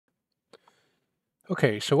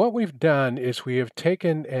Okay, so what we've done is we have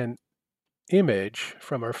taken an image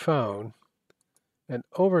from our phone and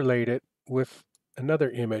overlaid it with another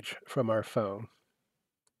image from our phone.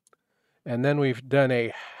 And then we've done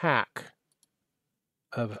a hack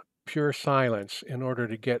of pure silence in order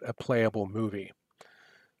to get a playable movie.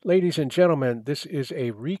 Ladies and gentlemen, this is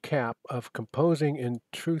a recap of Composing in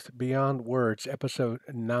Truth Beyond Words, Episode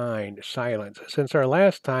 9, Silence. Since our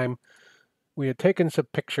last time, we had taken some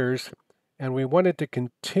pictures and we wanted to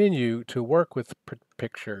continue to work with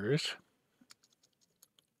pictures.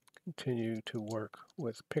 Continue to work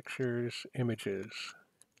with pictures, images.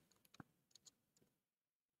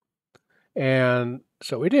 And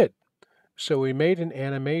so we did. So we made an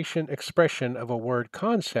animation expression of a word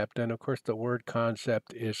concept. And of course, the word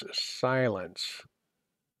concept is silence,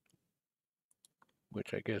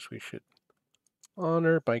 which I guess we should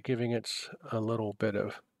honor by giving it a little bit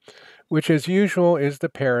of, which as usual is the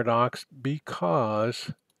paradox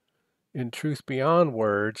because in Truth Beyond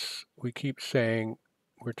Words, we keep saying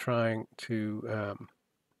we're trying to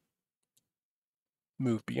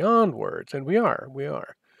move beyond words, and we are.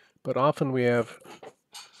 But often we have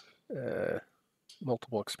uh,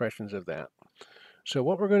 multiple expressions of that. So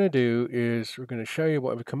what we're going to do is we're going to show you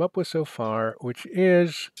what we've come up with so far, which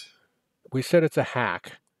is, we said it's a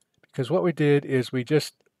hack, because what we did is we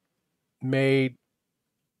just made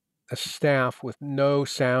a staff with no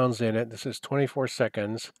sounds in it. This is 24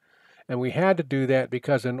 seconds. And we had to do that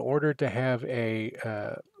because in order to have a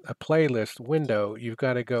playlist window, you've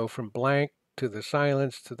got to go from blank to the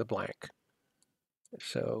silence to the blank.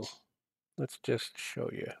 So let's just show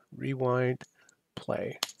you. Rewind,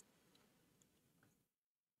 play.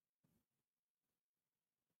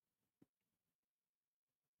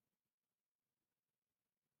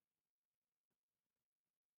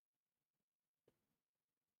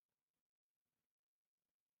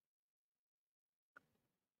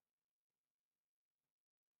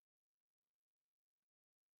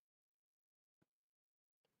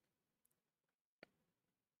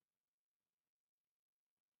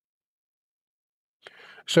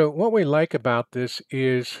 So what we like about this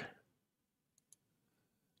is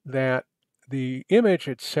that the image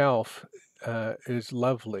itself is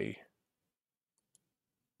lovely.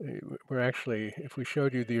 We're actually, if we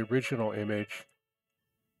showed you the original image,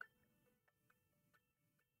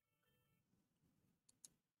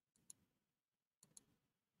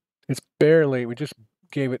 it's barely, we just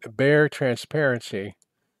gave it a bare transparency.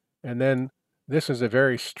 And then this is a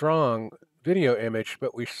very strong video image,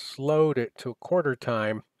 but we slowed it to a quarter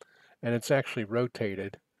time and it's actually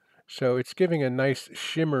rotated. So it's giving a nice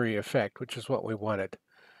shimmery effect, which is what we wanted.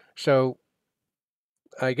 So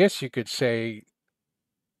I guess you could say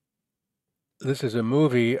this is a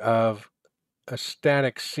movie of a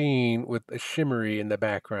static scene with a shimmery in the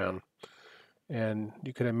background. And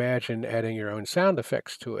you can imagine adding your own sound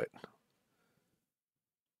effects to it.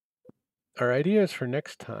 Our ideas for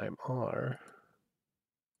next time are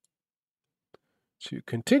to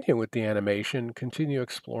continue with the animation, continue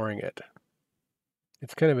exploring it.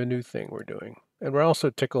 It's kind of a new thing we're doing. And we're also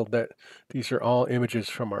tickled that these are all images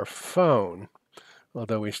from our phone,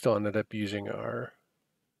 although we still ended up using our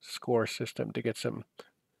score system to get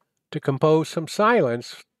to compose some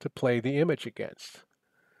silence to play the image against.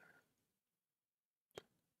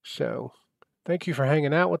 So thank you for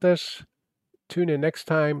hanging out with us. Tune in next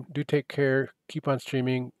time. Do take care. Keep on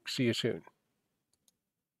streaming. See you soon.